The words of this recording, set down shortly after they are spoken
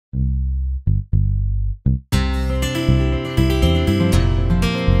Are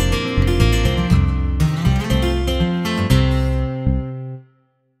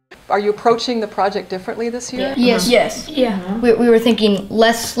you approaching the project differently this year? Yeah. Yes. Yes. Yeah. We were thinking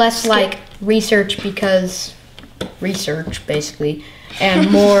less like research because research basically,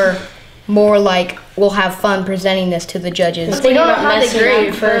 and more like we'll have fun presenting this to the judges. They don't know how they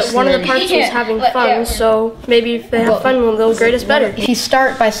grade first. One of the parts is having fun, so maybe if they have fun, they'll grade us better. If you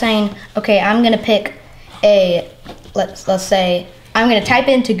start by saying, okay, I'm gonna pick let's say I'm gonna type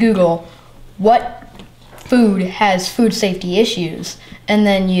into Google what food has food safety issues, and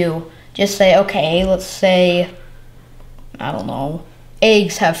then you just say, okay, let's say, I don't know,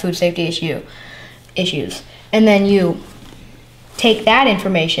 eggs have food safety issues, and then you take that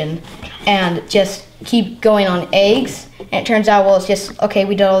information and just keep going on eggs, and it turns out, well, it's just, okay,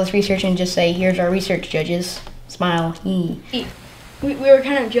 we did all this research, and just say, here's our research, judges, smile, We were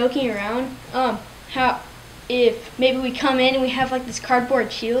kind of joking around, how if maybe we come in and we have like this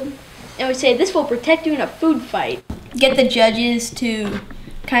cardboard shield, and we say, this will protect you in a food fight. Get the judges to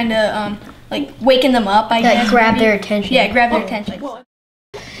kind of like waken them up, I guess. Grab their attention. Yeah, grab their attention.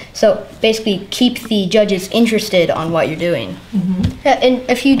 So basically keep the judges interested on what you're doing. Yeah, and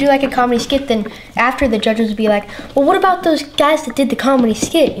if you do like a comedy skit, then after the judges will be like, well, what about those guys that did the comedy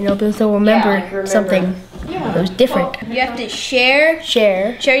skit? You know, because they'll remember something that was different. You have to share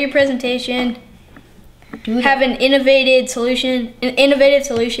your presentation, have an innovative solution,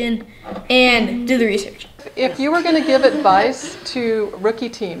 and do the research. If you were going to give advice to rookie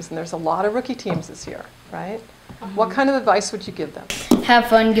teams, and there's a lot of rookie teams this year, right? What kind of advice would you give them? Have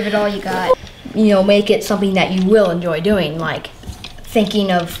fun, give it all you got. You know, make it something that you will enjoy doing, like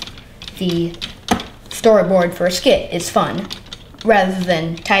thinking of the storyboard for a skit is fun, rather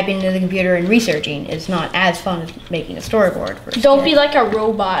than typing into the computer and researching is not as fun as making a storyboard for a skit. Don't be like a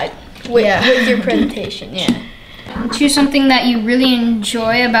robot with your presentation. Yeah. Choose something that you really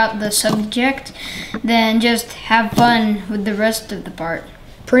enjoy about the subject, then just have fun with the rest of the part.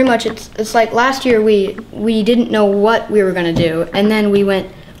 Pretty much, it's like last year we didn't know what we were going to do, and then we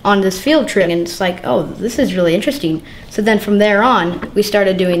went on this field trip, and it's like, oh, this is really interesting. So then from there on, we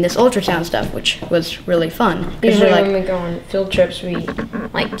started doing this ultrasound stuff, which was really fun. Usually when we go on field trips, we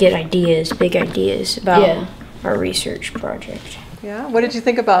like get ideas, big ideas about our research project. Yeah. What did you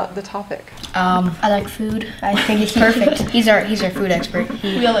think about the topic? I like food. I think he's perfect. He's our food expert.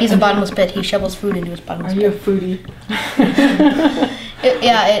 He's a bottomless pit. He shovels food into his bottomless pit. Are you a foodie?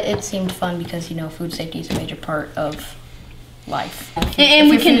 It seemed fun because, you know, food safety is a major part of life. And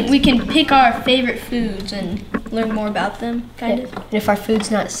we can pick our favorite foods and learn more about them, kind of. And if our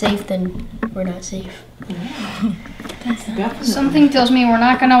food's not safe, then we're not safe. Something tells me we're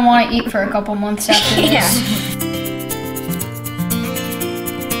not gonna want to eat for a couple months after this.